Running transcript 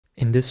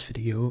In this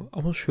video, I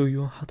will show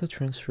you how to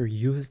transfer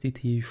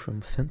USDT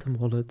from Phantom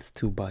Wallet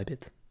to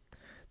Bybit.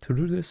 To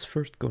do this,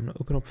 first go and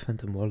open up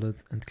Phantom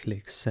Wallet and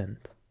click Send.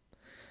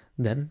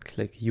 Then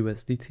click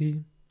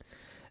USDT.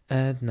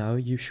 And now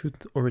you should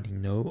already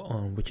know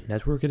on which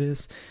network it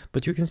is,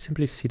 but you can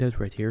simply see that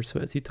right here.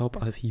 So at the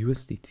top I have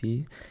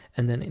USDT,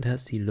 and then it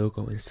has the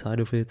logo inside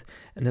of it,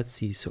 and that's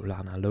the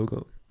Solana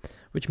logo.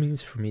 Which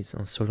means for me it's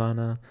on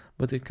Solana,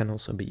 but it can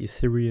also be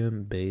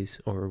Ethereum, Base,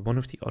 or one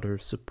of the other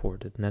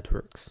supported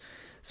networks.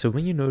 So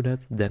when you know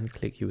that, then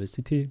click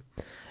USDT,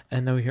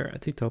 and now here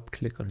at the top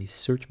click on the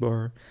search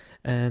bar,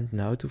 and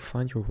now to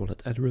find your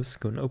wallet address,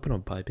 go and open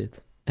up Bybit,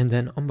 and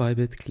then on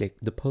Bybit click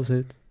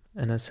deposit,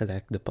 and then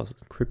select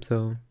deposit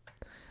crypto.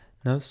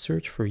 Now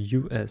search for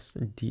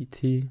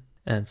USDT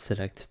and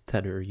select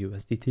Tether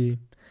USDT.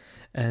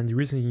 And the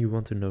reason you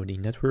want to know the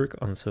network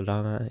on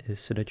Solana is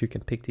so that you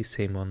can pick the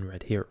same one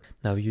right here.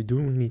 Now you do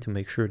need to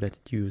make sure that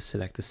you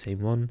select the same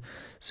one.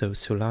 So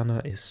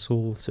Solana is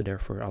Sol, so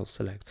therefore I'll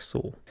select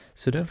Sol.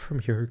 So then from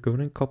here, go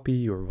and copy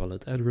your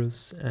wallet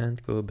address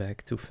and go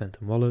back to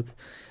Phantom Wallet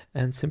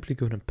and simply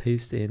go and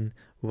paste in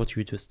what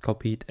you just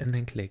copied and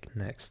then click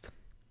Next.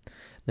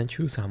 Then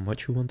choose how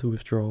much you want to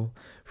withdraw.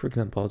 For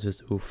example, I'll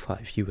just do 5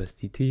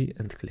 USDT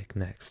and click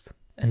Next.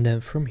 And then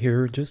from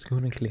here, just go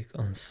and click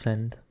on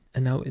Send.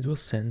 And now it will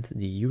send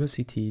the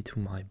USDT to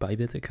my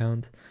Bybit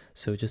account.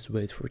 So just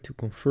wait for it to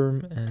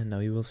confirm, and now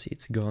you will see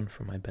it's gone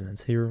from my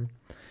balance here.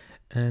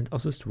 And I'll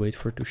just wait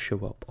for it to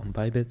show up on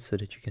Bybit so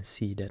that you can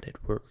see that it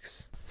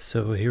works.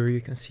 So here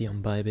you can see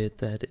on Bybit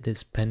that it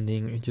is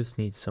pending. It just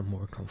needs some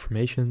more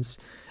confirmations.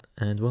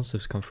 And once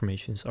those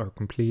confirmations are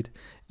complete,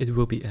 it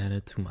will be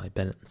added to my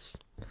balance.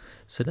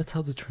 So that's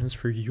how to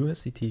transfer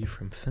USDT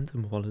from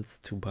Phantom Wallet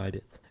to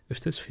Bybit. If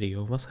this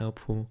video was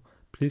helpful,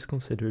 please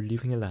consider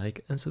leaving a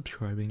like and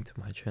subscribing to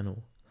my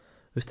channel.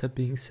 With that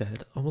being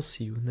said, I will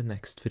see you in the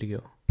next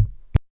video.